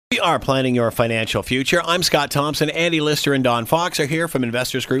are planning your financial future. I'm Scott Thompson. Andy Lister and Don Fox are here from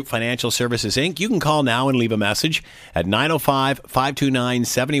Investors Group Financial Services, Inc. You can call now and leave a message at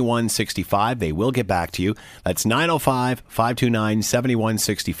 905-529-7165. They will get back to you. That's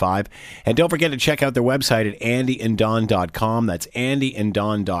 905-529-7165. And don't forget to check out their website at andyanddon.com. That's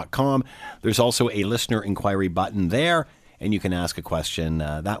andyanddon.com. There's also a listener inquiry button there, and you can ask a question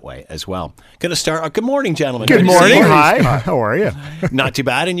that way as well. Going to start. Good morning, gentlemen. Good morning. Hi. How are you? Not too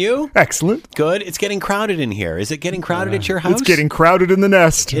bad. And you? Excellent. Good. It's getting crowded in here. Is it getting crowded at your house? It's getting crowded in the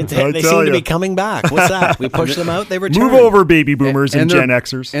nest. They seem to be coming back. What's that? We pushed them out. They returned. Move over, baby boomers and Gen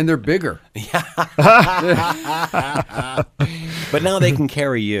Xers. And they're bigger. But now they can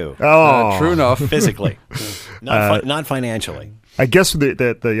carry you. Oh, true enough. Physically. Not financially. I guess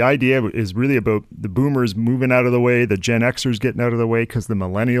the idea is really about the boomers moving out of the way, the Gen Xers getting out of the way because the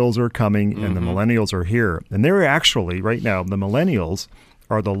millennials are coming and the millennials are here. And they're actually, right now, the millennials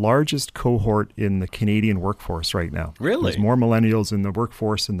are the largest cohort in the Canadian workforce right now. Really? There's more millennials in the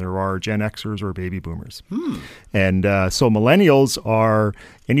workforce than there are Gen Xers or baby boomers. And so millennials are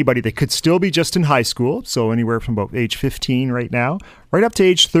anybody that could still be just in high school, so anywhere from about age 15 right now, right up to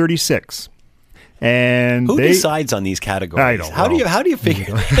age 36. And who decides on these categories? I don't know. How do you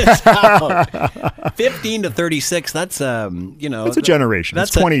figure this out? 15 to 36. That's It's a generation.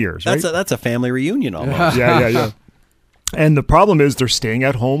 That's 20 years. Right? That's a family reunion almost. Yeah. And the problem is they're staying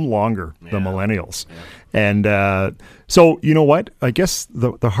at home longer. The millennials. And so you know what? I guess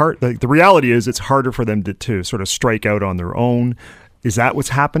the reality is it's harder for them to sort of strike out on their own. Is that what's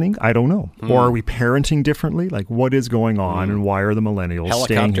happening? I don't know. Or are we parenting differently? Like, what is going on, and why are the millennials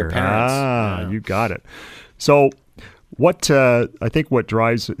staying here? Parents. You got it. So what I think what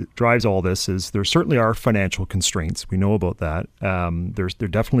drives all this is there certainly are financial constraints. We know about that. They're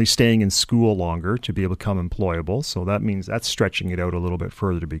definitely staying in school longer to be able to become employable. So that means that's stretching it out a little bit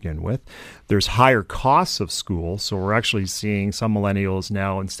further to begin with. There's higher costs of school. So we're actually seeing some millennials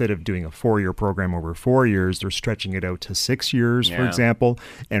now, instead of doing a 4-year program over 4 years, they're stretching it out to 6 years, for example,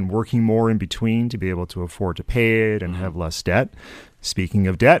 and working more in between to be able to afford to pay it and have less debt. Speaking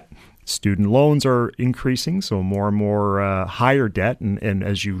of debt, student loans are increasing, so more and more higher debt. And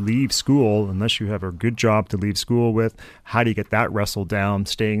as you leave school, unless you have a good job to leave school with, how do you get that wrestled down?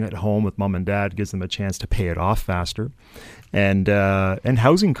 Staying at home with mom and dad gives them a chance to pay it off faster. And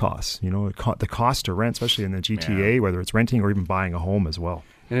housing costs, the cost to rent, especially in the GTA, whether it's renting or even buying a home as well.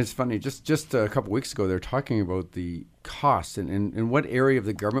 And it's funny, just a couple of weeks ago, they were talking about the costs and what area of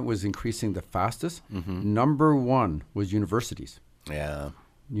the government was increasing the fastest. Number one was universities. Yeah.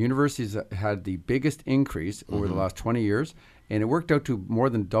 Universities had the biggest increase over the last 20 years, and it worked out to more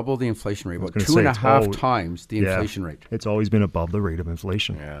than double the inflation rate, about 2.5 times the inflation rate. It's always been above the rate of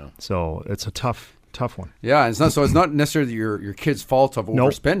inflation. Yeah. So it's a tough one. Yeah, it's not necessarily your kid's fault of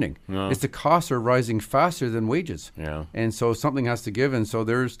overspending. No. It's the costs are rising faster than wages. Yeah. And so something has to give, and so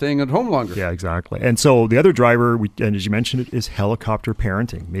they're staying at home longer. Yeah, exactly. And so the other driver, and as you mentioned it, is helicopter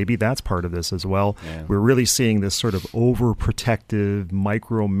parenting. Maybe that's part of this as well. Yeah. We're really seeing this sort of overprotective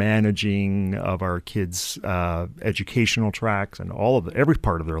micromanaging of our kids' educational tracks and every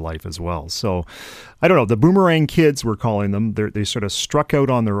part of their life as well. So I don't know, the boomerang kids, we're calling them, they sort of struck out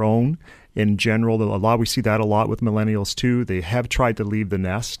on their own. In general, we see that a lot with millennials too. They have tried to leave the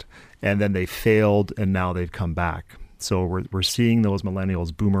nest, and then they failed, and now they've come back. So we're seeing those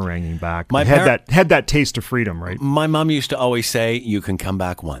millennials boomeranging back. Had that taste of freedom, right? My mom used to always say, "You can come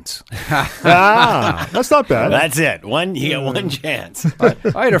back once." That's not bad. That's it. You get one chance.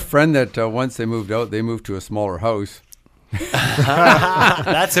 I had a friend that once they moved out, they moved to a smaller house.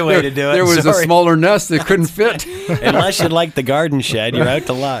 That's a way to do it. There was a smaller nest that couldn't fit. Unless you like the garden shed, you're out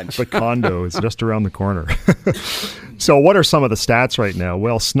to lunch. The condo is just around the corner. So what are some of the stats right now?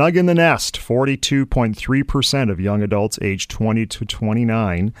 Well, snug in the nest, 42.3% of young adults aged 20 to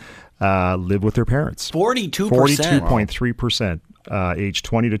 29 live with their parents. 42%? 42.3%. Age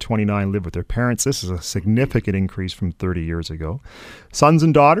 20 to 29 live with their parents. This is a significant increase from 30 years ago. Sons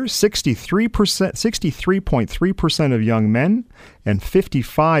and daughters, 63.3% of young men and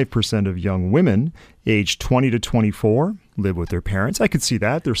 55% of young women aged 20 to 24 live with their parents. I could see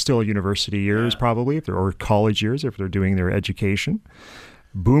that. They're still university years probably, or college years if they're doing their education.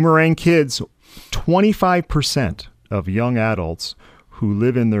 Boomerang kids, 25% of young adults who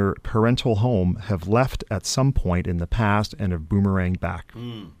live in their parental home have left at some point in the past and have boomeranged back.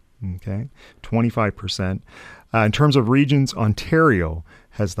 Okay, 25%. In terms of regions, Ontario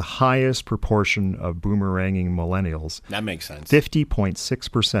has the highest proportion of boomeranging millennials. That makes sense.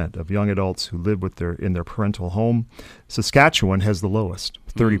 50.6% of young adults who live in their parental home. Saskatchewan has the lowest,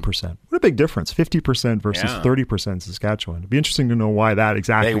 30%. What a big difference, 50% versus 30% in Saskatchewan. It'd be interesting to know why that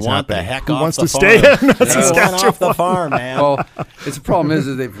exactly is happening. They want the heck Who off wants the to farm. stay in They Saskatchewan? want off the farm, man. Well, it's the problem is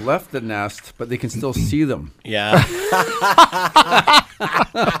that they've left the nest, but they can still see them. Yeah.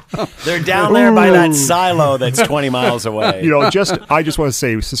 They're down there by that silo that's 20 miles away. You know, I just want to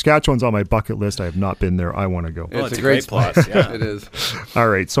say Saskatchewan's on my bucket list. I have not been there. I want to go. It's a great spot. place, yeah. It is. All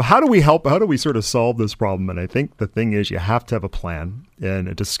right. So how do we help? How do we sort of solve this problem? And I think the thing is you have to have a plan and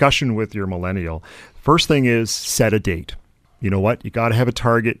a discussion with your millennial. First thing is set a date. You know what? You got to have a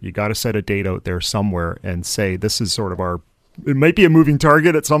target. You got to set a date out there somewhere and say, this is sort of it might be a moving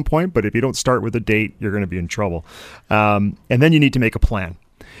target at some point, but if you don't start with a date, you're going to be in trouble. And then you need to make a plan.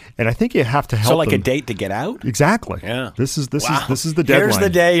 And I think you have to help So like them. a date to get out? Exactly. Yeah. This is the deadline. Here's the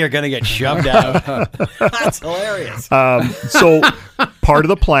day you're going to get shoved out. That's hilarious. So part of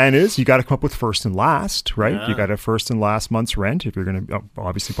the plan is you got to come up with first and last, right? Yeah. You got to have first and last month's rent if you're going to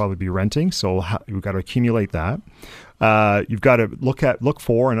obviously probably be renting. So you've got to accumulate that. You've got to look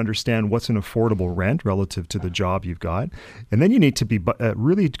for and understand what's an affordable rent relative to the job you've got. And then you need to be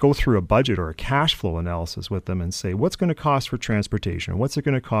really go through a budget or a cash flow analysis with them and say, what's going to cost for transportation? What's it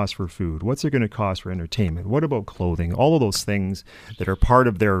going to cost for food? What's it going to cost for entertainment? What about clothing? All of those things that are part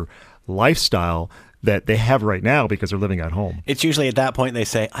of their lifestyle that they have right now because they're living at home. It's usually at that point they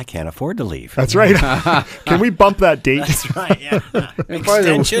say, I can't afford to leave. That's right. Can we bump that date? That's right, yeah.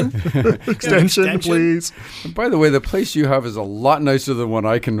 Extension? Extension, please. And by the way, the place you have is a lot nicer than what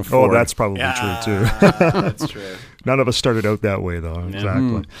I can Oh, afford. that's probably true, too. That's true. None of us started out that way, though.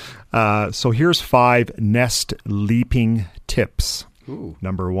 Exactly. So here's 5 nest leaping tips. Ooh.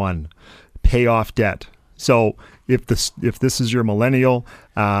 Number 1, pay off debt. So if this is your millennial,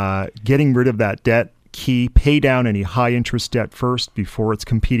 getting rid of that debt, key, pay down any high interest debt first before it's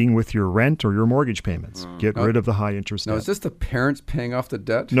competing with your rent or your mortgage payments. Get rid of the high interest Now, debt. is this the parents paying off the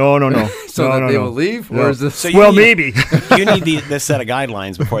debt? No. So No, that no, they no. will leave? No. Or is this... So Well, maybe. You need this set of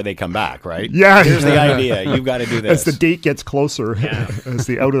guidelines before they come back, right? Yeah. Here's the idea. You've got to do this. As the date gets closer, as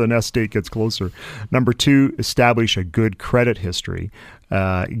the out of the nest date gets closer. Number 2, establish a good credit history.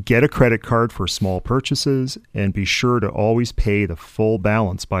 Get a credit card for small purchases and be sure to always pay the full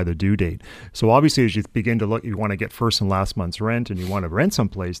balance by the due date. So obviously, as you begin to look, you want to get first and last month's rent and you want to rent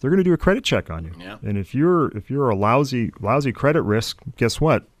someplace, they're going to do a credit check on you. Yeah. And if you're a lousy credit risk, guess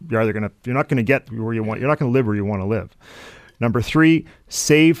what? You're not going to get where you want. You're not going to live where you want to live. Number 3,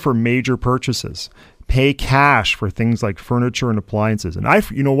 save for major purchases. Pay cash for things like furniture and appliances. And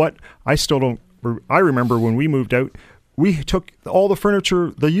you know what? I still don't. I remember when we moved out, we took all the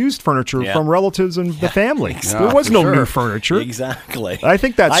furniture, the used furniture from relatives and the family. There was no new furniture. Exactly. I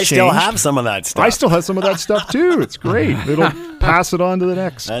think that's I still changed. have some of that stuff. I still have some of that stuff too. It's great. It'll pass it on to the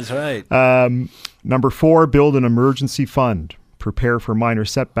next. That's right. Number 4, build an emergency fund. Prepare for minor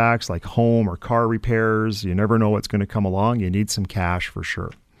setbacks like home or car repairs. You never know what's going to come along. You need some cash for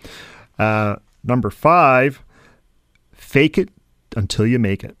sure. Number 5, fake it until you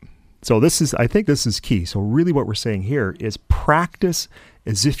make it. So I think this is key. So really what we're saying here is practice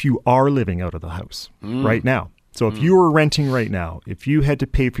as if you are living out of the house right now. So if you were renting right now, if you had to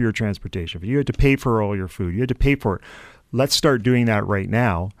pay for your transportation, if you had to pay for all your food, you had to pay for it, let's start doing that right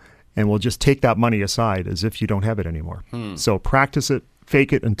now. And we'll just take that money aside as if you don't have it anymore. So practice it,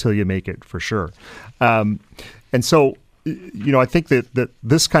 fake it until you make it for sure. And so, I think that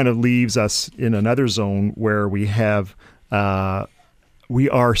this kind of leaves us in another zone where we have, we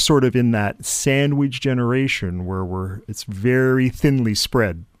are sort of in that sandwich generation where it's very thinly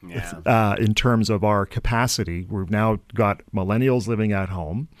spread in terms of our capacity. We've now got millennials living at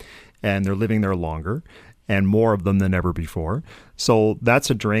home and they're living there longer and more of them than ever before. So that's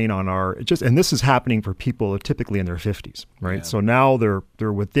a drain on and this is happening for people typically in their 50s, right? Yeah. So now they're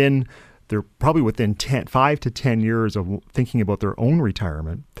probably within 5 to 10 years of thinking about their own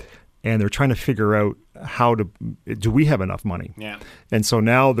retirement. And they're trying to figure out do we have enough money? Yeah. And so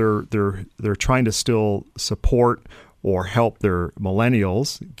now they're trying to still support or help their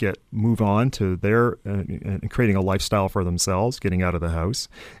millennials move on to their and creating a lifestyle for themselves, getting out of the house.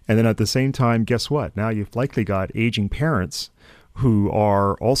 And then at the same time, guess what? Now you've likely got aging parents who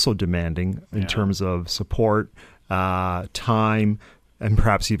are also demanding in terms of support, time, and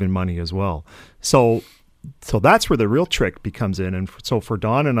perhaps even money as well. So that's where the real trick becomes in. And so for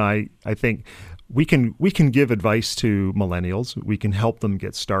Don and I think we can give advice to millennials. We can help them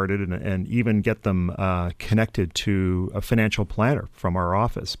get started and even get them connected to a financial planner from our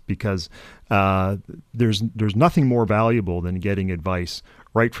office because there's nothing more valuable than getting advice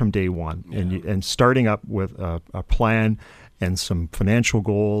right from day one, and starting up with a plan and some financial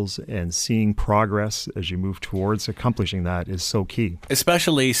goals and seeing progress as you move towards accomplishing that is so key.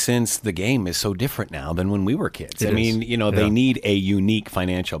 Especially since the game is so different now than when we were kids. It is. They need a unique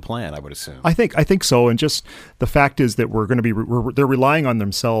financial plan, I would assume. I think so, and just the fact is that we're going to be they're relying on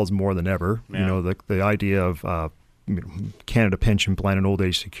themselves more than ever. Yeah. The idea of Canada Pension Plan and Old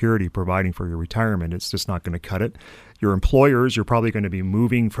Age Security providing for your retirement, it's just not going to cut it. Your employers, you're probably going to be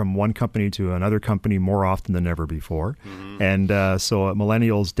moving from one company to another company more often than ever before. Mm-hmm. And so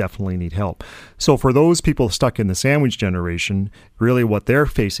millennials definitely need help. So for those people stuck in the sandwich generation, really what they're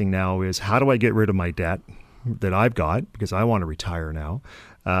facing now is, how do I get rid of my debt that I've got because I want to retire now?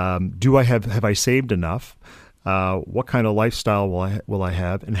 Have I saved enough? What kind of lifestyle will I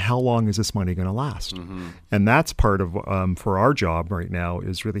have, and how long is this money going to last? Mm-hmm. And that's part of for our job right now,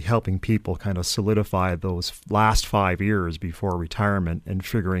 is really helping people kind of solidify those last 5 years before retirement and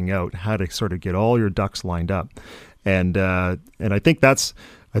figuring out how to sort of get all your ducks lined up. And I think that's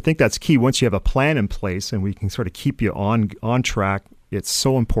key. Once you have a plan in place and we can sort of keep you on track, it's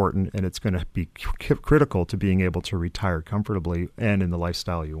so important, and it's going to be critical to being able to retire comfortably and in the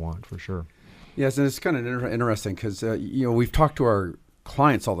lifestyle you want, for sure. Yes, and it's kind of interesting because we've talked to our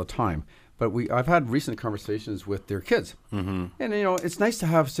clients all the time, but I've had recent conversations with their kids, mm-hmm. and it's nice to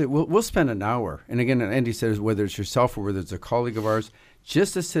have. Say, we'll spend an hour, and again, Andy says, whether it's yourself or whether it's a colleague of ours,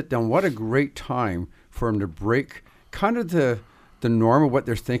 just to sit down. What a great time for them to break kind of the norm of what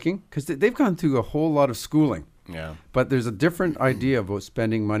they're thinking, because they've gone through a whole lot of schooling. Yeah. But there's a different idea about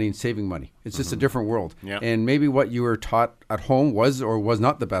spending money and saving money. It's just a different world. Yeah. And maybe what you were taught at home was or was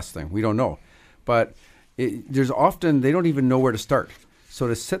not the best thing. We don't know. But there's often, they don't even know where to start. So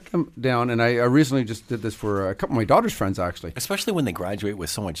to sit them down, and I recently just did this for a couple of my daughter's friends, actually. Especially when they graduate with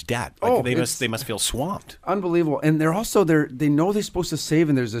so much debt. They must feel swamped. Unbelievable. And they're also, they know they're supposed to save,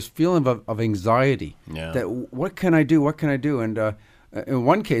 and there's this feeling of anxiety. Yeah. That what can I do? What can I do? And in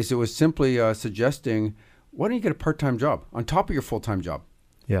one case, it was simply suggesting, why don't you get a part-time job on top of your full-time job?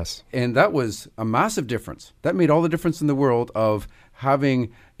 Yes. And that was a massive difference. That made all the difference in the world of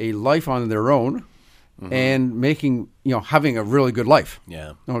having a life on their own, mm-hmm. and making, having a really good life.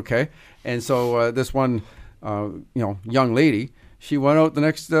 Yeah. Okay. And so this one, young lady, she went out the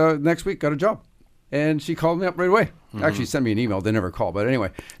next week, got a job, and she called me up right away. Mm-hmm. Actually sent me an email. They never called, but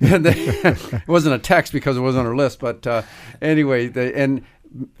anyway, and it wasn't a text because it wasn't on her list. But anyway, and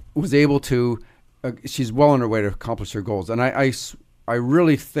was able to. She's well on her way to accomplish her goals, and I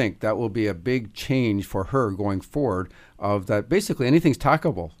really think that will be a big change for her going forward. Of that, basically anything's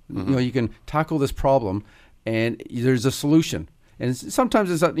tackleable. Mm-hmm. You can tackle this problem, and there's a solution. And sometimes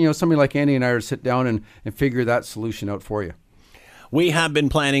it's somebody like Andy and I are sit down and figure that solution out for you. We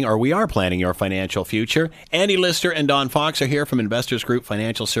are planning your financial future. Andy Lister and Don Fox are here from Investors Group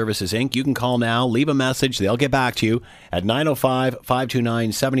Financial Services, Inc. You can call now, leave a message. They'll get back to you at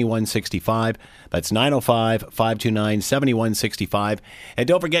 905-529-7165. That's 905-529-7165. And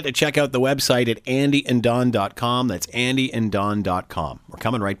don't forget to check out the website at andyanddon.com. That's andyanddon.com. We're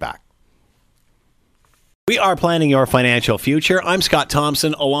coming right back. We are planning your financial future. I'm Scott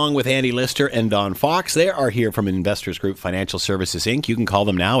Thompson, along with Andy Lister and Don Fox. They are here from Investors Group Financial Services, Inc. You can call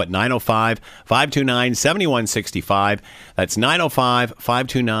them now at 905-529-7165. That's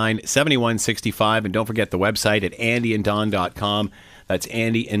 905-529-7165. And don't forget the website at andyanddon.com. That's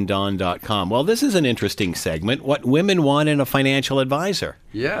andyanddon.com. Well, this is an interesting segment. What women want in a financial advisor.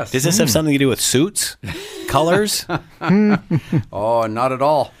 Yes. Does this have something to do with suits? Colors? Oh, not at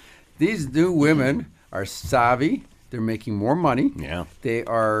all. These new women are savvy. They're making more money. Yeah. They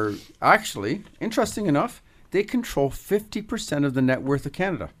are actually, interesting enough, they control 50% of the net worth of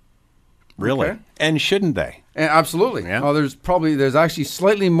Canada. Really? Okay? And shouldn't they? And absolutely. Yeah. Well, there's actually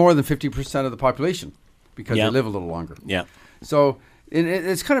slightly more than 50% of the population because Yeah. they live a little longer. Yeah. So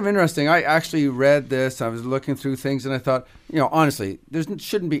it's kind of interesting. I actually read this. I was looking through things, and I thought, honestly, there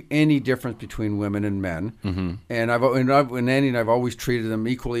shouldn't be any difference between women and men. Mm-hmm. And when Andy and I've always treated them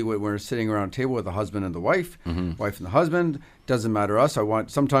equally when we're sitting around a table with the husband and the wife, mm-hmm. wife and the husband. Doesn't matter us.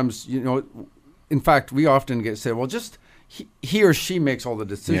 Sometimes, in fact, we often say, well, just he or she makes all the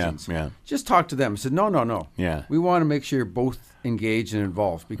decisions. Yeah. Just talk to them. I said, no. Yeah. We want to make sure you're both engaged and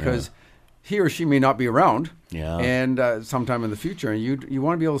involved because he or she may not be around, and sometime in the future, and you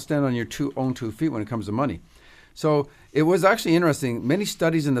want to be able to stand on your own two feet when it comes to money. So it was actually interesting. Many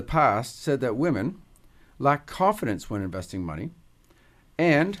studies in the past said that women lack confidence when investing money,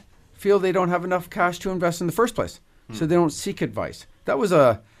 and feel they don't have enough cash to invest in the first place, so they don't seek advice. That was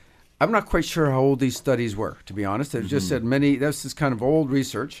I'm not quite sure how old these studies were, to be honest. They've just said that's this kind of old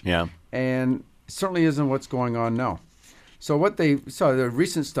research. Yeah. and certainly isn't what's going on now. So what they saw, the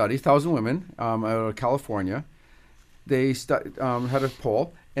recent study, 1,000 women out of California, they had a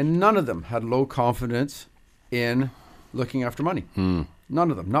poll, and none of them had low confidence in looking after money.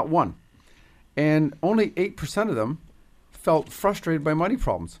 None of them, not one. And only 8% of them felt frustrated by money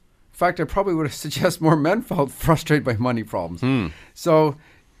problems. In fact, I probably would suggest more men felt frustrated by money problems. So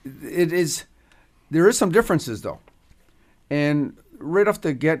there is some differences though. And right off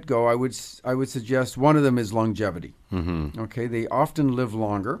the get-go, I would suggest one of them is longevity. Okay, they often live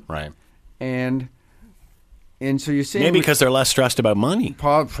longer. Right. And so you're seeing... Maybe because they're less stressed about money.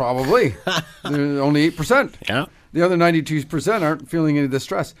 Probably. They're only 8%. Yeah. The other 92% aren't feeling any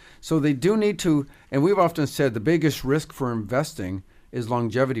distress. So they do need to, and we've often said the biggest risk for investing is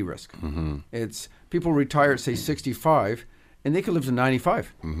longevity risk. It's people retire at, say, 65, and they could live to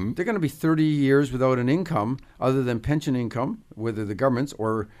 95. They're going to be 30 years without an income other than pension income, whether the government's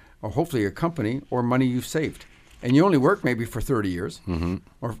or hopefully a company, or money you've saved. And you only work maybe for 30 years,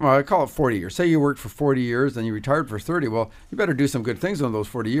 or I call it 40 years. Say you worked for 40 years, then you retired for 30. Well, you better do some good things on those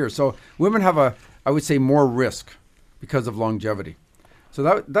 40 years. So women have I would say, more risk because of longevity.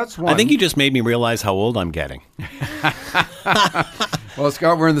 So that's one. I think you just made me realize how old I'm getting. Well,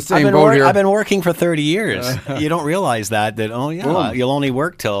 Scott, we're in the same boat here. I've been working for 30 years. You don't realize that you'll only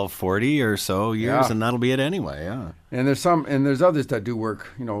work till 40 or so years, and that'll be it anyway. Yeah. And there's others that do work,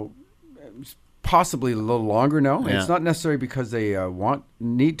 possibly a little longer now. Yeah. It's not necessarily because they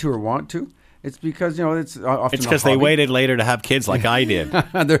need to or want to. It's because it's often it's because they waited later to have kids, like I did.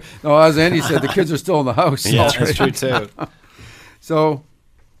 As Andy said, the kids are still in the house. Yeah, that's true too. So,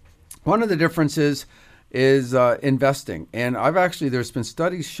 one of the differences is investing, and there's been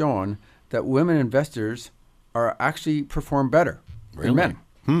studies showing that women investors are actually perform better than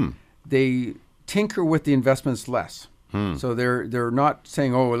men. They tinker with the investments less. So they're not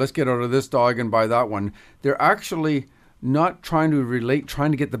saying, "Oh, let's get out of this dog and buy that one." They're actually not trying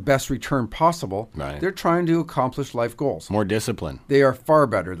to get the best return possible. Right. They're trying to accomplish life goals. More discipline. They are far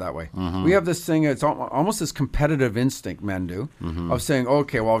better that way. We have this thing, it's almost this competitive instinct men do, of saying,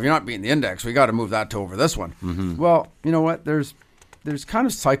 okay, well, if you're not beating the index, we got to move that to over this one. Well, you know what? There's kind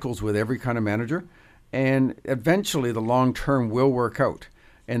of cycles with every kind of manager, and eventually the long term will work out.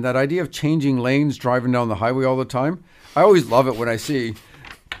 And that idea of changing lanes, driving down the highway all the time, I always love it when I see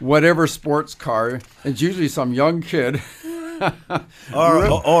whatever sports car, it's usually some young kid.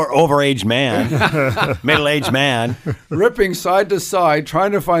 or overaged man, middle-aged man. Ripping side to side,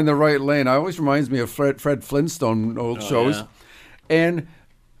 trying to find the right lane. It always reminds me of Fred Flintstone old shows. Yeah. And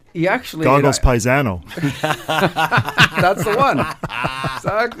he actually... Goggles Paisano. That's the one.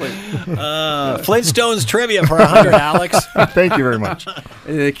 Exactly. Flintstones trivia for 100, Alex. Thank you very much.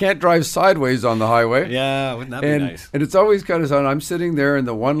 They can't drive sideways on the highway. Yeah, wouldn't that be nice? And it's always kind of fun. I'm sitting there in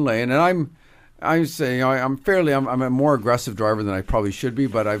the one lane, and I'm saying I'm a more aggressive driver than I probably should be,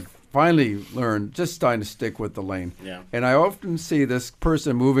 but I've finally learned just trying to stick with the lane. Yeah. And I often see this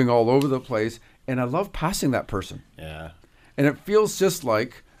person moving all over the place, and I love passing that person. Yeah. And it feels just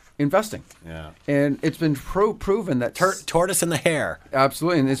like investing. Yeah. And it's been proven that... Tortoise in the hare.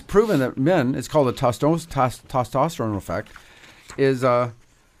 Absolutely. And it's proven that men, it's called the testosterone effect, is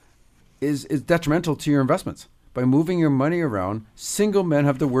detrimental to your investments. By moving your money around, single men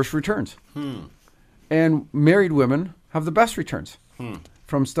have the worst returns. And married women have the best returns.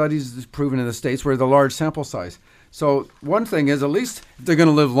 From studies proven in the States where the large sample size. So one thing is, at least if they're going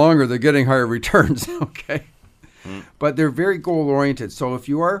to live longer, they're getting higher returns. Okay. But they're very goal-oriented.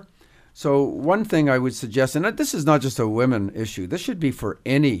 So one thing I would suggest, and this is not just a women issue, this should be for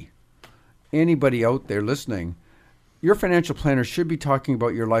anybody out there listening. Your financial planner should be talking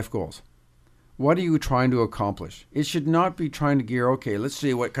about your life goals. What are you trying to accomplish? It should not be trying to gear, okay, let's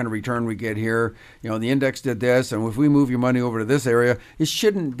see what kind of return we get here. The index did this, and if we move your money over to this area, it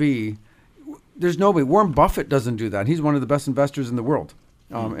shouldn't be. There's nobody. Warren Buffett doesn't do that. He's one of the best investors in the world,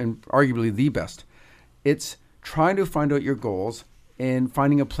 and arguably the best. It's trying to find out your goals and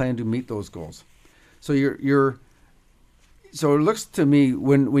finding a plan to meet those goals. So so it looks to me,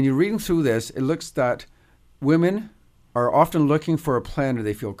 when you're reading through this, it looks that women are often looking for a plan that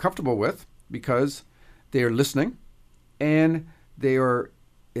they feel comfortable with because they are listening and they're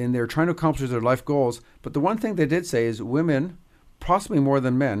trying to accomplish their life goals. But the one thing they did say is women, possibly more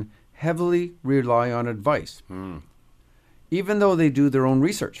than men, heavily rely on advice, even though they do their own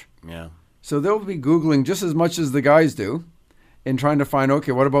research. Yeah. So they'll be Googling just as much as the guys do and trying to find,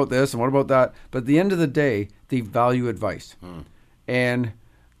 okay, what about this and what about that? But at the end of the day, they value advice. And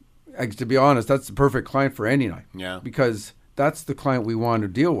to be honest, that's the perfect client for Andy and I. Yeah. Because that's the client we want to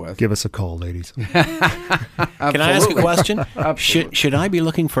deal with. Give us a call, ladies. Can I ask a question? Should I be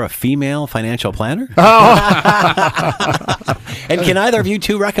looking for a female financial planner? And can either of you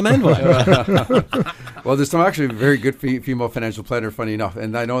two recommend one? Well, there's some actually very good female financial planner, funny enough,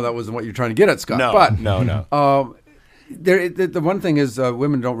 and I know that wasn't what you're trying to get at, Scott. No. The one thing is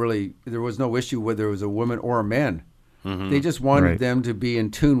women don't really, there was no issue whether it was a woman or a man. They just wanted them to be in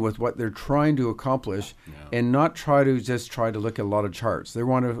tune with what they're trying to accomplish and not try to look at a lot of charts. They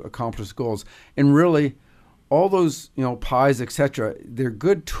want to accomplish goals. And really, all those, pies, etc., they're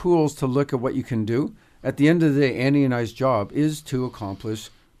good tools to look at what you can do. At the end of the day, Andy and I's job is to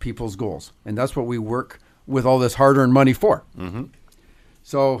accomplish people's goals. And that's what we work with all this hard-earned money for.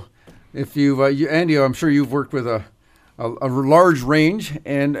 So if Andy, I'm sure you've worked with a large range,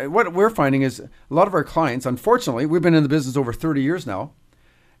 and what we're finding is a lot of our clients, unfortunately, we've been in the business over 30 years now,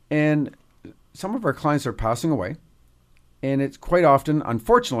 and some of our clients are passing away, and it's quite often,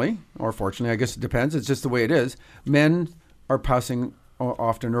 unfortunately, or fortunately, I guess it depends, it's just the way it is, men are passing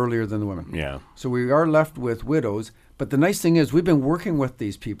often earlier than the women. Yeah. So we are left with widows, but the nice thing is we've been working with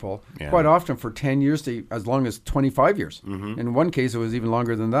these people quite often for 10 years to as long as 25 years. In one case, it was even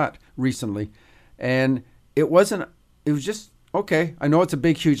longer than that recently, and it was just, okay, I know it's a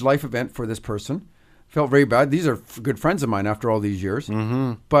big, huge life event for this person. Felt very bad. These are good friends of mine after all these years.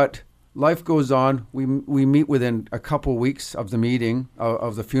 But life goes on. We meet within a couple weeks of the meeting,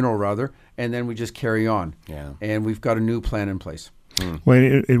 of the funeral rather, and then we just carry on. Yeah. And we've got a new plan in place.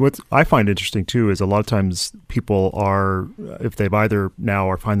 Well, what I find interesting too is a lot of times people are, if they've either now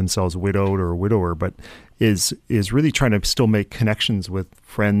or find themselves widowed or a widower, but is really trying to still make connections with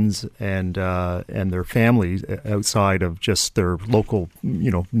friends and their families outside of just their local,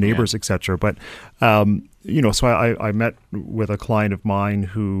 neighbors, etc. But so I met with a client of mine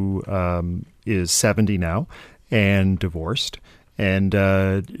who is 70 now and divorced. And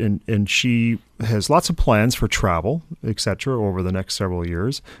she has lots of plans for travel, etc., over the next several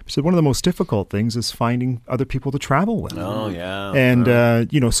years. So one of the most difficult things is finding other people to travel with. Oh, yeah. And,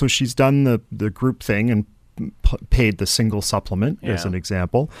 so she's done the group thing and paid the single supplement as an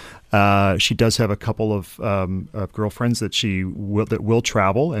example. She does have a couple of girlfriends that will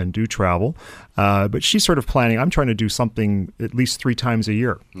travel and do travel, but she's sort of planning. I'm trying to do something at least 3 times a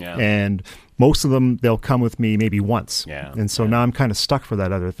year, and most of them they'll come with me maybe once. And so now I'm kind of stuck for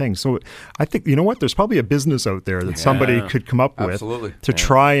that other thing. So I think there's probably a business out there that somebody could come up with to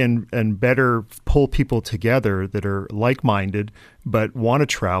try and better pull people together that are like-minded but want to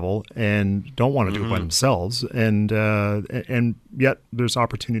travel and don't want to do it by themselves, and yet there's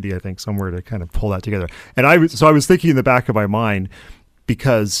opportunity, I think, somewhere to kind of pull that together. And I was thinking in the back of my mind,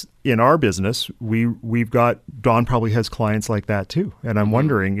 because in our business, we've got, Don probably has clients like that too, and I'm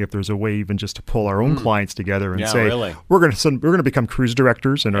wondering if there's a way even just to pull our own clients together and say, we're going to become cruise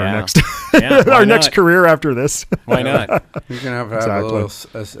directors in our next next career after this. Why not? You're going to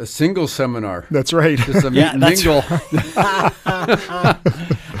have a single seminar. That's right. Just a mingle.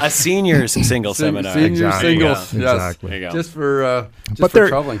 A seniors single seminar. Senior singles. Yeah, yes. exactly. There you go. Just for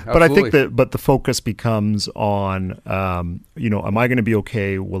traveling. Absolutely. But I think the focus becomes on, am I going to be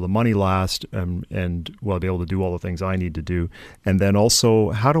okay? Will the money last? And will I be able to do all the things I need to do? And then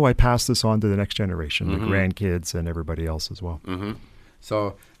also, how do I pass this on to the next generation, the grandkids and everybody else as well?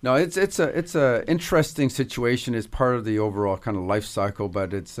 So no, it's a interesting situation. It's part of the overall kind of life cycle,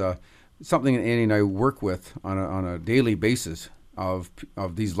 but it's something that Andy and I work with on a daily basis of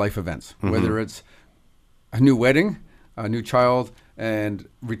these life events, whether it's a new wedding, a new child, and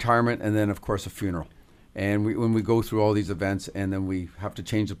retirement, and then of course a funeral. And when we go through all these events, and then we have to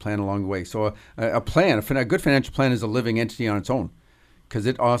change the plan along the way. So a good financial plan is a living entity on its own, because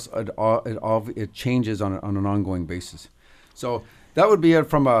it changes on an ongoing basis. So that would be it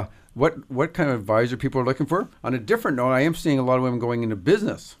from what kind of advisor people are looking for. On a different note, I am seeing a lot of women going into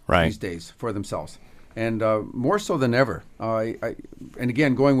business these days for themselves, and more so than ever. And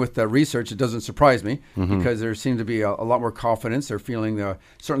again, going with the research, it doesn't surprise me, because there seems to be a lot more confidence. They're feeling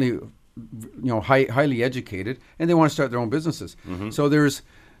certainly, highly educated, and they want to start their own businesses. So there's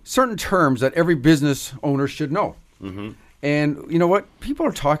certain terms that every business owner should know. And you know what? People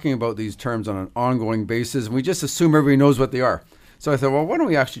are talking about these terms on an ongoing basis, and we just assume everybody knows what they are. So I thought, well, why don't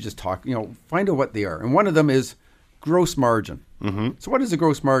we actually just talk, find out what they are. And one of them is gross margin. So what is a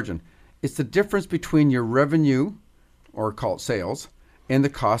gross margin? It's the difference between your revenue, or call it sales, and the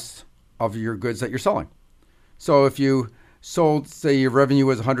costs of your goods that you're selling. So if you sold, say your revenue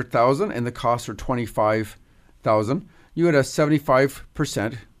was $100,000 and the costs are $25,000, you had a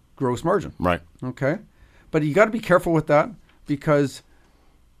 75% gross margin. Right. Okay. But you got to be careful with that, because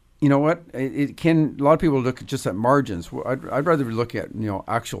you know what? It can. A lot of people look just at margins. Well, I'd rather look at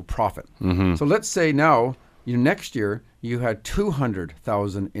actual profit. So let's say now next year you had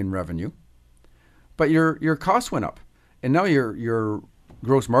 200,000 in revenue, but your cost went up, and now your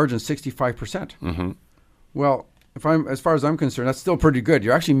gross margin is 65%. Well, as far as I'm concerned, that's still pretty good.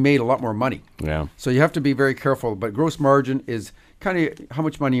 You actually made a lot more money. Yeah. So you have to be very careful. But gross margin is kind of how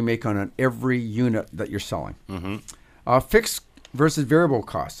much money you make on every unit that you're selling. Fixed versus variable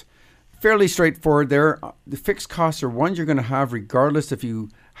costs. Fairly straightforward there. The fixed costs are ones you're going to have regardless if you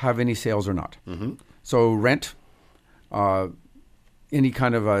have any sales or not. So rent, any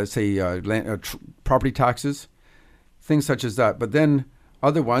kind of, property taxes, things such as that. But then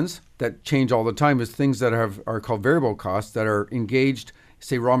other ones that change all the time is things that are called variable costs that are engaged,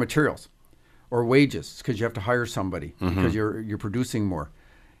 say raw materials or wages, because you have to hire somebody because you're producing more.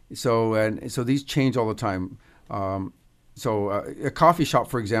 So these change all the time. A coffee shop,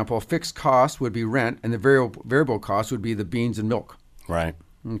 for example, a fixed cost would be rent, and the variable cost would be the beans and milk. Right.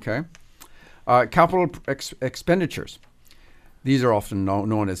 Okay. Capital expenditures. These are often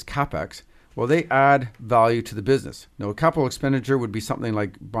known as CapEx. Well, they add value to the business. Now, a capital expenditure would be something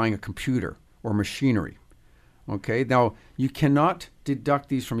like buying a computer or machinery. Okay. Now, you cannot deduct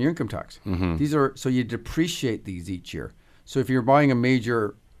these from your income tax. These are so you depreciate these each year. So if you're buying a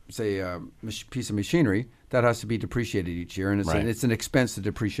major, say, piece of machinery, that has to be depreciated each year, and it's an expense to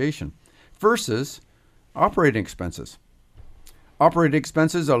depreciation. Versus operating expenses. Operating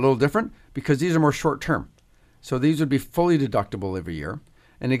expenses are a little different because these are more short term. So these would be fully deductible every year.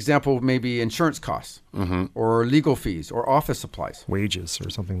 An example may be insurance costs or legal fees or office supplies. Wages or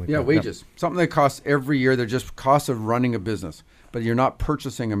something like that. Yeah, wages. Yep. Something that costs every year. They're just costs of running a business, but you're not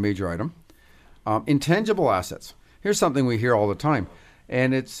purchasing a major item. Intangible assets. Here's something we hear all the time.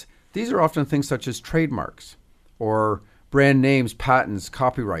 And these are often things such as trademarks or brand names, patents,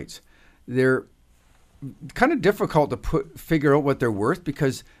 copyrights. They're kind of difficult to figure out what they're worth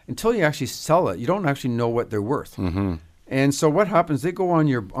because until you actually sell it, you don't actually know what they're worth. And so what happens, they go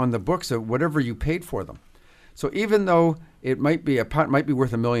on the books of whatever you paid for them. So even though a patent might be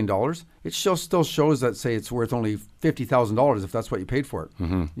worth $1 million, it still shows that, say, it's worth only $50,000 if that's what you paid for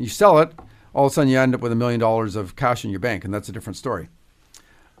it. You sell it, all of a sudden you end up with $1 million of cash in your bank, and that's a different story.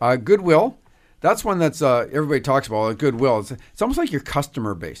 Goodwill, that's one that's everybody talks about. Goodwill, it's almost like your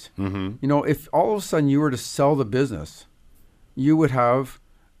customer base. If all of a sudden you were to sell the business, you would have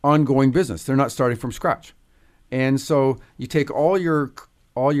ongoing business. They're not starting from scratch. And so you take all your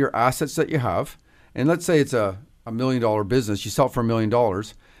assets that you have, and let's say it's a $1 million business. You sell it for $1 million,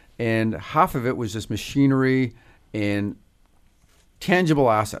 and half of it was just machinery and tangible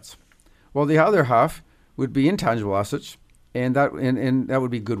assets. Well, the other half would be intangible assets, and that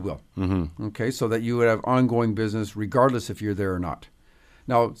would be goodwill. Okay, so that you would have ongoing business regardless if you're there or not.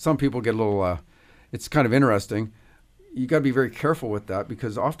 Now, some people get a little. It's kind of interesting. You got to be very careful with that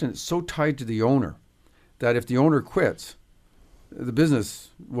because often it's so tied to the owner that if the owner quits, the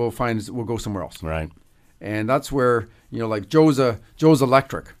business will go somewhere else. Right. And that's where, like Joe's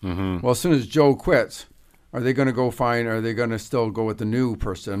Electric. Well, as soon as Joe quits, are they going to still go with the new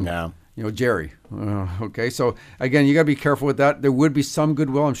person? Yeah. Jerry. Okay. So again, you got to be careful with that. There would be some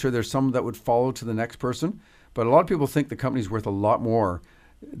goodwill. I'm sure there's some that would follow to the next person, but a lot of people think the company's worth a lot more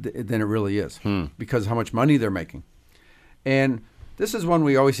than it really is because of how much money they're making. And this is one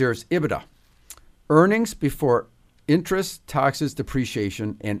we always hear is EBITDA. Earnings before interest, taxes,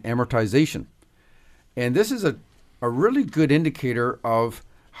 depreciation, and amortization. And this is a really good indicator of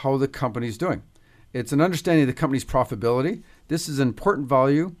how the company's doing. It's an understanding of the company's profitability. This is an important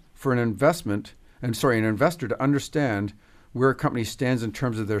value for an investor to understand where a company stands in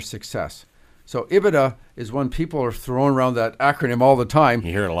terms of their success. So EBITDA is one people are throwing around that acronym all the time.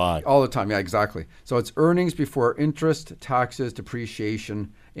 You hear it a lot. All the time, yeah, exactly. So it's earnings before interest, taxes,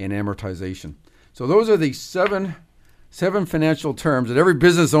 depreciation, and amortization. So those are the seven financial terms that every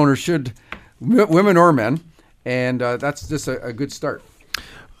business owner should, women or men, and that's just a good start.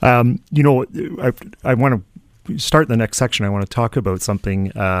 I want to start the next section. I want to talk about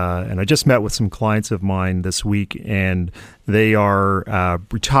something, and I just met with some clients of mine this week, and they are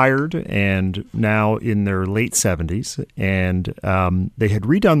retired and now in their late 70s, and they had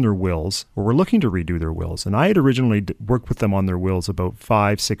redone their wills, or were looking to redo their wills. And I had originally worked with them on their wills about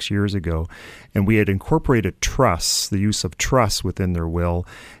 5-6 years ago, and we had incorporated trusts, the use of trusts within their will,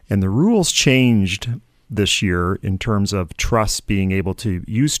 and the rules changed this year in terms of trusts being able to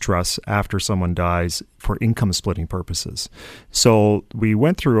use trusts after someone dies for income splitting purposes. So we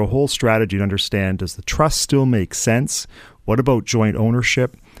went through a whole strategy to understand, does the trust still make sense? What about joint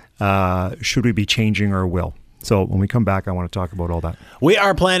ownership? Should we be changing our will? So when we come back, I want to talk about all that. We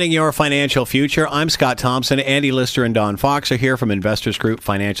are planning your financial future. I'm Scott Thompson. Andy Lister and Don Fox are here from Investors Group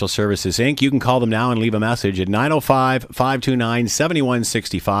Financial Services, Inc. You can call them now and leave a message at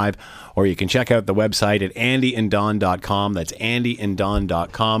 905-529-7165, or you can check out the website at andyanddon.com. That's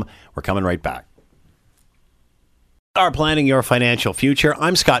andyanddon.com. We're coming right back. Are planning your financial future.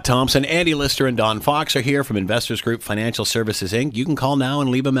 I'm Scott Thompson. Andy Lister and Don Fox are here from Investors Group Financial Services, Inc. You can call now and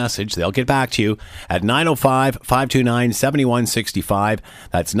leave a message. They'll get back to you at 905-529-7165.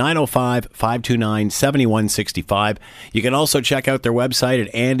 That's 905-529-7165. You can also check out their website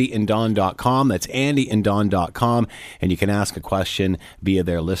at andyanddon.com. That's andyanddon.com. And you can ask a question via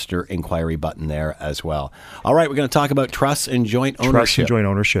their listener inquiry button there as well. All right, we're going to talk about trusts and joint ownership. Trust and joint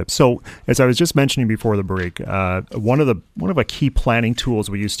ownership. So as I was just mentioning before the break, one of the key planning tools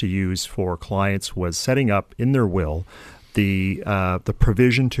we used to use for clients was setting up in their will the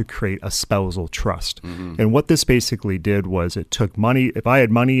provision to create a spousal trust. Mm-hmm. And what this basically did was it took money. If I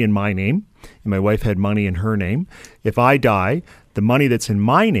had money in my name and my wife had money in her name, if I die, the money that's in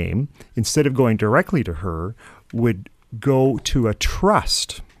my name, instead of going directly to her, would go to a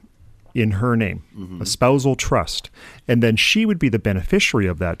trust in her name, a spousal trust. And then she would be the beneficiary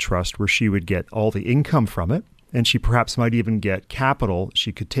of that trust, where she would get all the income from it. And she perhaps might even get capital.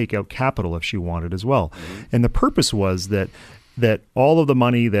 She could take out capital if she wanted as well. Mm-hmm. And the purpose was that all of the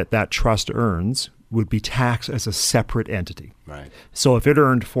money that trust earns would be taxed as a separate entity. Right. So if it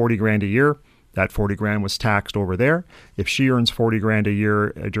earned 40 grand a year, that 40 grand was taxed over there. If she earns 40 grand a year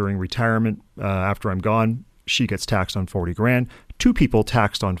during retirement, after I'm gone, she gets taxed on 40 grand. Two people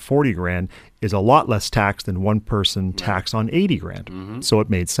taxed on 40 grand is a lot less tax than one person taxed on 80 grand. Mm-hmm. So it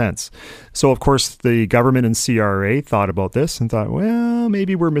made sense. So, of course, the government and CRA thought about this and thought, well,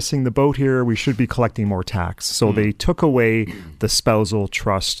 maybe we're missing the boat here. We should be collecting more tax. So they took away the spousal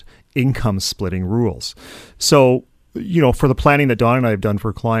trust income splitting rules. So, for the planning that Don and I have done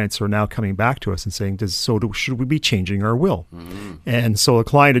for clients are now coming back to us and saying, should we be changing our will? Mm-hmm. And so a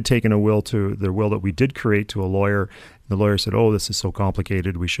client had taken a will that we did create to a lawyer. The lawyer said, oh, this is so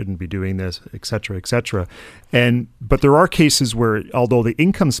complicated. We shouldn't be doing this, et cetera, et cetera. But there are cases where, although the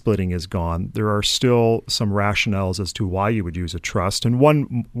income splitting is gone, there are still some rationales as to why you would use a trust. And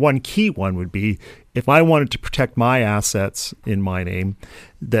one key one would be, if I wanted to protect my assets in my name,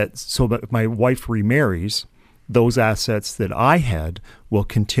 so that if my wife remarries, those assets that I had will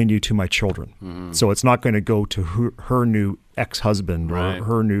continue to my children. Mm-hmm. So it's not going to go to her new ex-husband or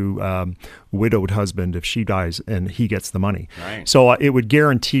her new widowed husband if she dies and he gets the money. Right. So it would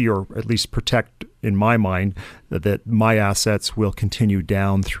guarantee, or at least protect, in my mind, that my assets will continue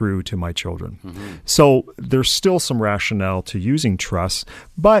down through to my children. Mm-hmm. So there's still some rationale to using trusts,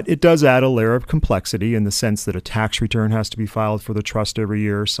 but it does add a layer of complexity in the sense that a tax return has to be filed for the trust every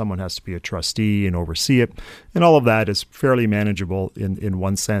year. Someone has to be a trustee and oversee it. And all of that is fairly manageable in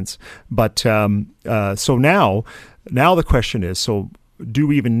one sense. But so now the question is, so do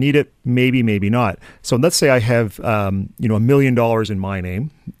we even need it? Maybe, maybe not. So let's say I have $1 million in my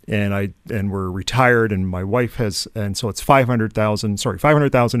name, and we're retired, and my wife has, and so it's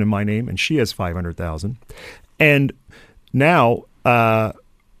 $500,000 in my name, and she has $500,000. And now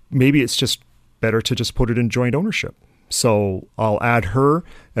maybe it's just better to just put it in joint ownership. So I'll add her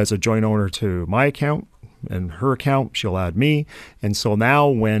as a joint owner to my account, and her account, she'll add me. And so now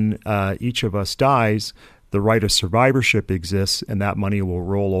when each of us dies, the right of survivorship exists, and that money will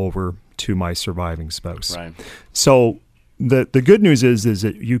roll over to my surviving spouse. Right. So the good news is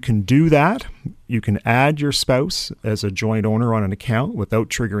that you can do that. You can add your spouse as a joint owner on an account without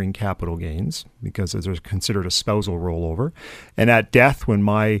triggering capital gains, because there's considered a spousal rollover. And at death, when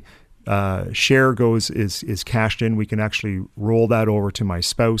my share is cashed in, we can actually roll that over to my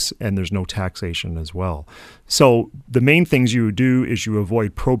spouse, and there's no taxation as well. So the main things you would do is you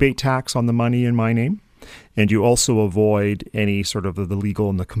avoid probate tax on the money in my name. And you also avoid any sort of the legal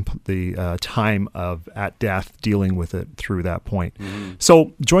and the time of at death dealing with it through that point. Mm-hmm.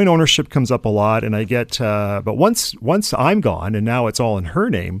 So joint ownership comes up a lot, and I get. But once I'm gone and now it's all in her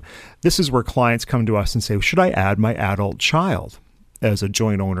name, this is where clients come to us and say, "Should I add my adult child as a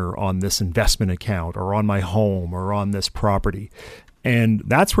joint owner on this investment account, or on my home, or on this property?" And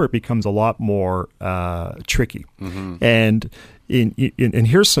that's where it becomes a lot more tricky. Mm-hmm. And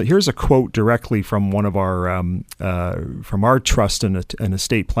here's a quote directly from one of our trust and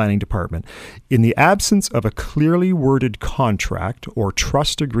estate planning department. In the absence of a clearly worded contract or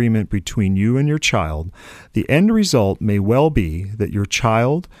trust agreement between you and your child, the end result may well be that your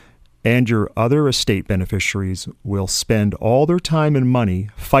child and your other estate beneficiaries will spend all their time and money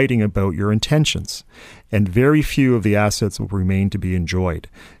fighting about your intentions, and very few of the assets will remain to be enjoyed.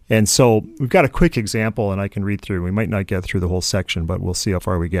 And so we've got a quick example, and I can read through. We might not get through the whole section, but we'll see how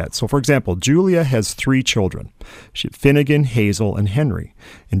far we get. So, for example, Julia has 3 children, Finnegan, Hazel, and Henry.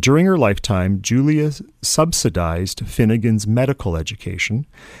 And during her lifetime, Julia subsidized Finnegan's medical education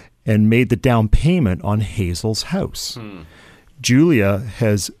and made the down payment on Hazel's house. Julia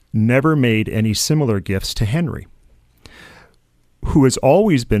has never made any similar gifts to Henry, who has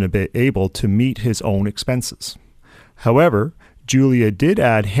always been able to meet his own expenses. However, Julia did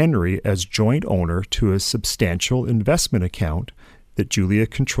add Henry as joint owner to a substantial investment account that Julia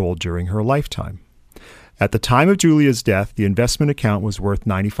controlled during her lifetime. At the time of Julia's death, the investment account was worth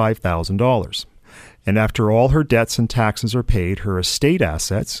 $95,000. And after all her debts and taxes are paid, her estate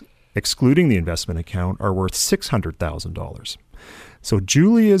assets, excluding the investment account, are worth $600,000. So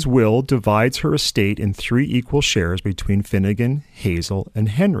Julia's will divides her estate in 3 equal shares between Finnegan, Hazel, and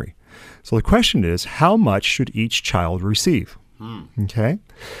Henry. So the question is, how much should each child receive? Okay?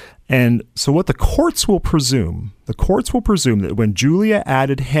 And so what the courts will presume that when Julia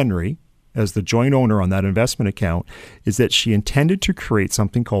added Henry as the joint owner on that investment account is that she intended to create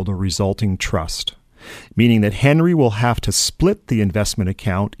something called a resulting trust, meaning that Henry will have to split the investment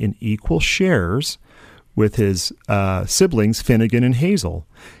account in equal shares with his siblings, Finnegan and Hazel,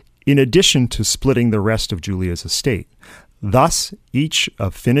 in addition to splitting the rest of Julia's estate. Thus, each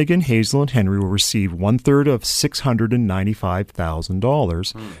of Finnegan, Hazel, and Henry will receive 1/3 of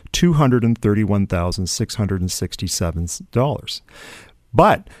 $695,000, $231,667.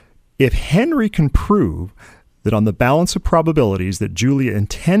 But if Henry can prove that on the balance of probabilities that Julia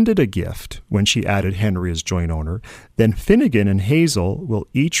intended a gift when she added Henry as joint owner, then Finnegan and Hazel will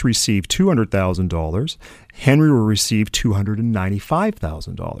each receive $200,000. Henry will receive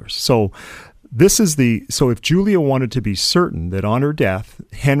 $295,000. So if Julia wanted to be certain that on her death,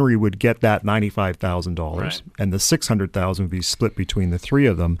 Henry would get that $95,000 and the $600,000 would be split between the 3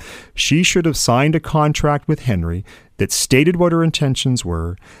 of them, she should have signed a contract with Henry that stated what her intentions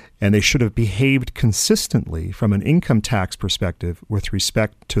were, and they should have behaved consistently from an income tax perspective with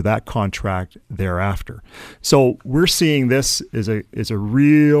respect to that contract thereafter. So we're seeing this is a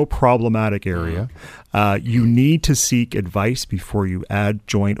real problematic area. You need to seek advice before you add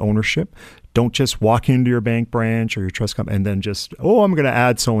joint ownership. Don't just walk into your bank branch or your trust company and then just, I'm going to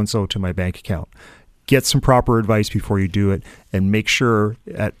add so-and-so to my bank account. Get some proper advice before you do it, and make sure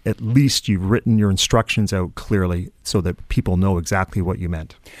at least you've written your instructions out clearly so that people know exactly what you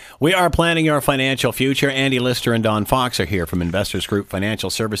meant. We are planning your financial future. Andy Lister and Don Fox are here from Investors Group Financial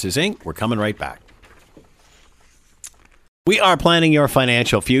Services, Inc. We're coming right back. We are planning your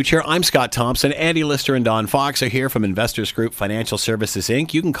financial future. I'm Scott Thompson. Andy Lister and Don Fox are here from Investors Group Financial Services,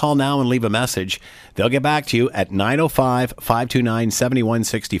 Inc. You can call now and leave a message. They'll get back to you at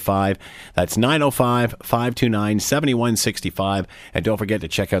 905-529-7165. That's 905-529-7165. And don't forget to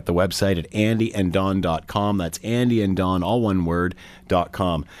check out the website at andyanddon.com. That's andyanddon, all one word,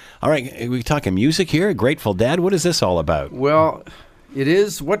 .com. All right, we're talking music here. Grateful Dead. What is this all about? Well, it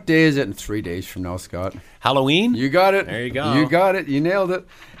is. What day is it in 3 days from now, Scott? Halloween? You got it. There you go. You got it. You nailed it.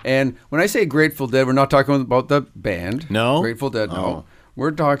 And when I say Grateful Dead, we're not talking about the band. No? Grateful Dead, no. Oh.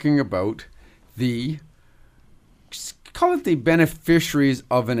 We're talking about call it the beneficiaries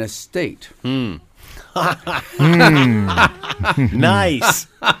of an estate. Nice.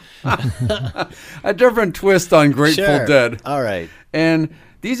 A different twist on Grateful Sure. Dead. All right. And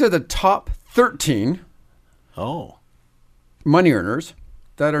these are the top 13 money earners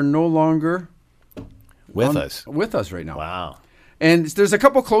that are no longer With us right now. Wow. And there's a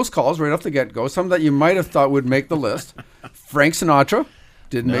couple close calls right off the get-go. Some that you might have thought would make the list. Frank Sinatra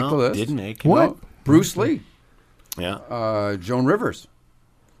didn't make the list. Didn't make it. What? Bruce Lee. Yeah. Joan Rivers.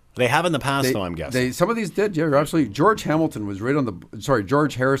 They have in the past, though, I'm guessing. Some of these did, yeah, absolutely. George Harrison was right on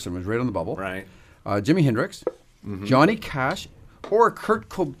the bubble. Right. Jimi Hendrix, Johnny Cash, or Kurt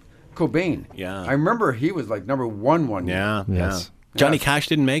Cobain. Yeah. I remember he was like number one year. Yeah. Yes. Yeah. Johnny Cash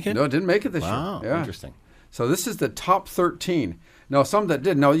didn't make it? No, didn't make it this Wow. year. Yeah. Interesting. So this is the top 13. Now, some that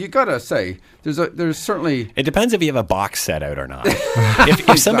did. Now, you got to say, there's certainly... It depends if you have a box set out or not.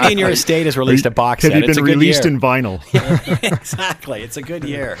 if somebody in your estate has released a box Have set, you it's a been good released year. in vinyl? Exactly. It's a good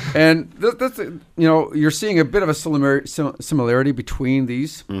year. And that's you're seeing a bit of a similarity between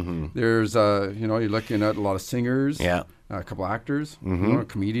these. Mm-hmm. There's, you're looking at a lot of singers, Yeah. a couple actors, a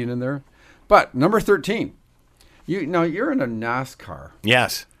comedian in there. But number 13, you're in a NASCAR.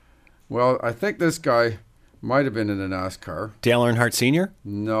 Yes. Well, I think this guy might have been in a NASCAR. Dale Earnhardt Sr.?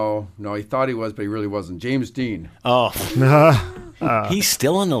 No, he thought he was, but he really wasn't. James Dean. Oh. He's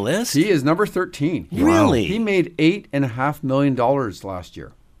still on the list? He is number 13. Really? He made $8.5 million last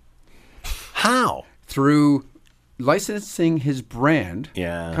year How? through licensing his brand,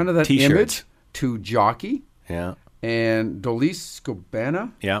 Yeah. kind of that T-shirts. image, to Jockey Yeah. and Dolce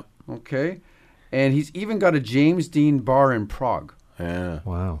Gabbana. Yeah. Okay. And he's even got a James Dean bar in Prague. Yeah.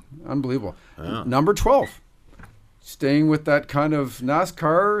 Wow. Unbelievable. Number 12. Staying with that kind of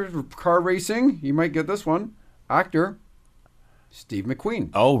NASCAR car racing, you might get this one. Actor Steve McQueen.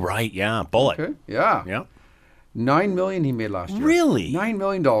 Oh, right. Yeah. Bullet. Okay. Yeah. Yeah. $9 million he made last year. Really? $9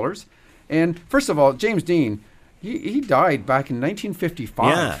 million. And first of all, James Dean, he died back in 1955.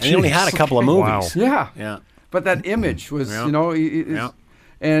 Yeah. And he only had a couple of movies. Wow. Yeah. Yeah. But that image was, Yeah. you know, Yeah.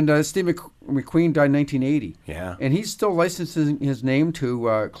 and Steve McQueen died in 1980. Yeah. And he's still licensing his name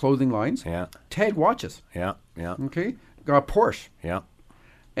to clothing lines. Yeah. Tag watches. Yeah. Yeah. Okay. Got a Porsche. Yeah.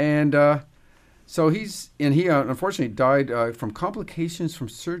 And so he unfortunately died from complications from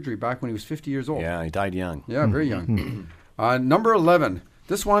surgery back when he was 50 years old. Yeah. He died young. Yeah, very young. Number 11.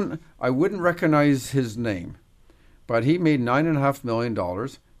 This one, I wouldn't recognize his name, but he made $9.5 million,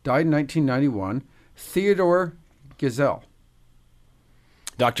 died in 1991. Theodore Gazelle.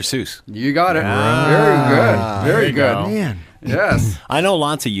 Dr. Seuss. You got it. Ah, Very there you good. Very go. good. Man. Yes. I know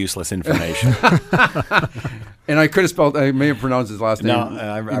lots of useless information. And I could have I may have pronounced his last name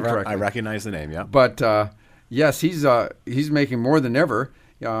No, incorrectly. I recognize the name. Yeah. But yes, he's making more than ever.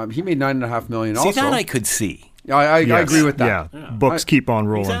 He made $9.5 million. See, Also, that I could see. I Yes. agree with that. Yeah. Books keep on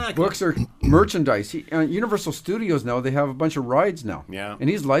rolling. Exactly. Books are merchandise. Universal Studios now, they have a bunch of rides now. Yeah. And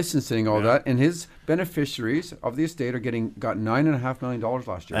he's licensing all Yeah. that. And his beneficiaries of the estate got $9.5 million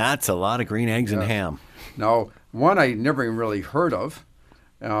last year. That's a lot of green eggs and ham. Now, one I never even really heard of,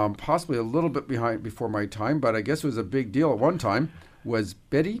 possibly a little bit before my time, but I guess it was a big deal at one time, was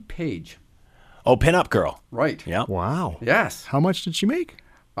Betty Page. Oh, Pinup Girl. Right. Yeah. Wow. Yes. How much did she make?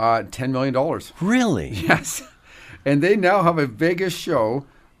 $10 million. Really? Yes. And they now have a Vegas show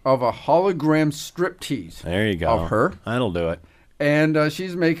of a hologram striptease. There you go. Of her. That'll do it. And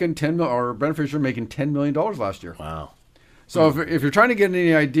she's making or beneficiary making $10 million last year. Wow. So if you're trying to get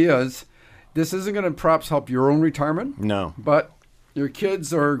any ideas, this isn't going to perhaps help your own retirement. No. But your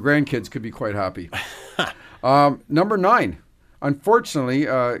kids or grandkids could be quite happy. Number 9. Unfortunately,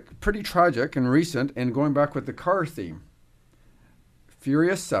 pretty tragic and recent, and going back with the car theme.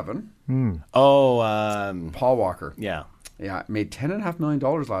 Furious 7, Oh, Paul Walker. yeah. Yeah, made $10.5 million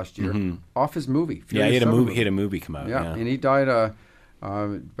last year off his movie. Yeah, he Furious had a 7 movie. He had a movie come out. Yeah, Yeah. and he died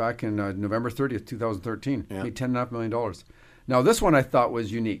back in November 30th, 2013. Yeah. Made $10.5 million. Now, this one I thought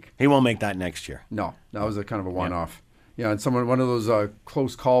was unique. He won't make that next year. No, that was a kind of a one-off. Yeah, and one of those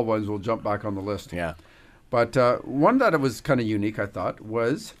close call ones will jump back on the list. Yeah. But one that was kind of unique, I thought,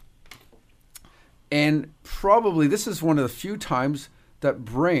 was, and probably this is one of the few times that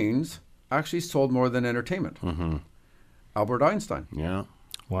brains actually sold more than entertainment. Albert Einstein. Yeah.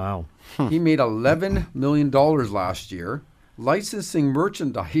 Wow. He made $11 million last year licensing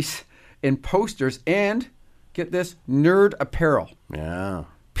merchandise and posters and, get this, nerd apparel. Yeah.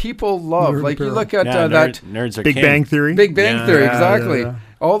 People love, Nerd like you apparel. look at Yeah, that nerds are Big king. Bang Theory. Big Bang Yeah. Theory, Yeah, exactly. yeah.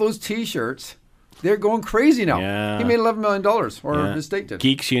 All those T-shirts, they're going crazy now. Yeah. He made $11 million, or Yeah. his estate did.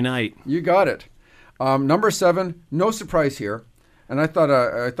 Geeks unite. You got it. Number 7, no surprise here, and I thought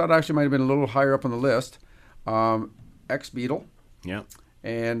actually might have been a little higher up on the list. Ex-Beatle, Yeah.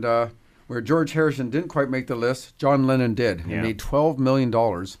 and where George Harrison didn't quite make the list, John Lennon did. He Yeah. made $12 million,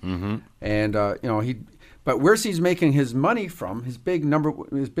 and but where he's making his money from, his big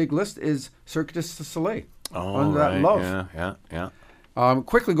list is Cirque du Soleil. Oh, Under right. that love. Yeah. Yeah. Yeah.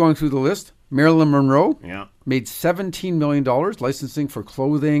 Quickly going through the list, Marilyn Monroe Yeah. made $17 million licensing for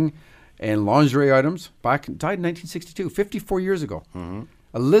clothing and lingerie items. Died in 1962, 54 years ago.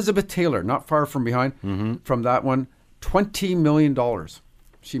 Elizabeth Taylor, not far from behind, from that one, $20 million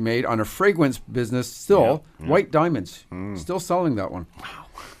she made on a fragrance business, still, White Diamonds, still selling that one.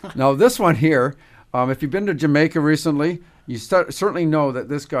 Wow. Now, this one here, if you've been to Jamaica recently, you certainly know that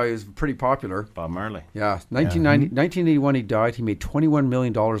this guy is pretty popular. Bob Marley. Yeah, 1981 he died. He made $21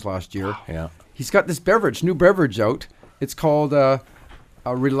 million last year. Yeah. He's got this new beverage out. It's called a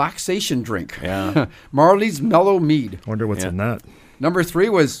relaxation drink. Yeah. Marley's Mellow Mead. Wonder what's Yeah. in that. Number 3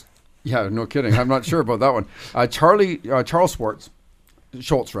 was, yeah, no kidding. I'm not sure about that one. Charles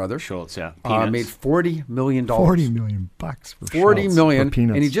Schultz, rather. Schultz. Yeah. Peanuts. Made $40 million. $40 million bucks for $40 Schultz, million, for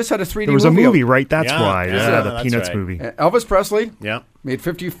Peanuts. and he just had a 3D There was a movie, out. right? That's Yeah, why. yeah, Yeah, the that's Peanuts right. movie. Elvis Presley Yeah. made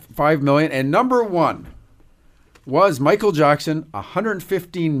 $55 million, and number 1 was Michael Jackson,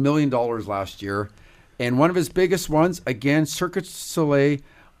 $115 million last year, and one of his biggest ones, again, Cirque du Soleil,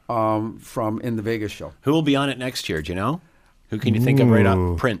 from in the Vegas show. Who will be on it next year? Do you know? Who can you think of right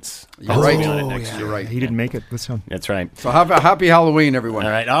Ooh. up? Prince. You're right. He'll be on it next year. You're right. He didn't make it this time. That's right. So have a happy Halloween, everyone.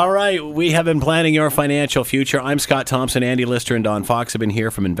 All right. We have been planning your financial future. I'm Scott Thompson. Andy Lister and Don Fox have been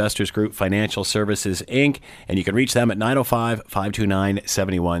here from Investors Group Financial Services, Inc., and you can reach them at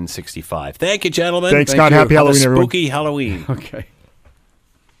 905-529-7165. Thank you, gentlemen. Thanks, Scott. you. Happy Have a Halloween, everyone. spooky Halloween. Okay.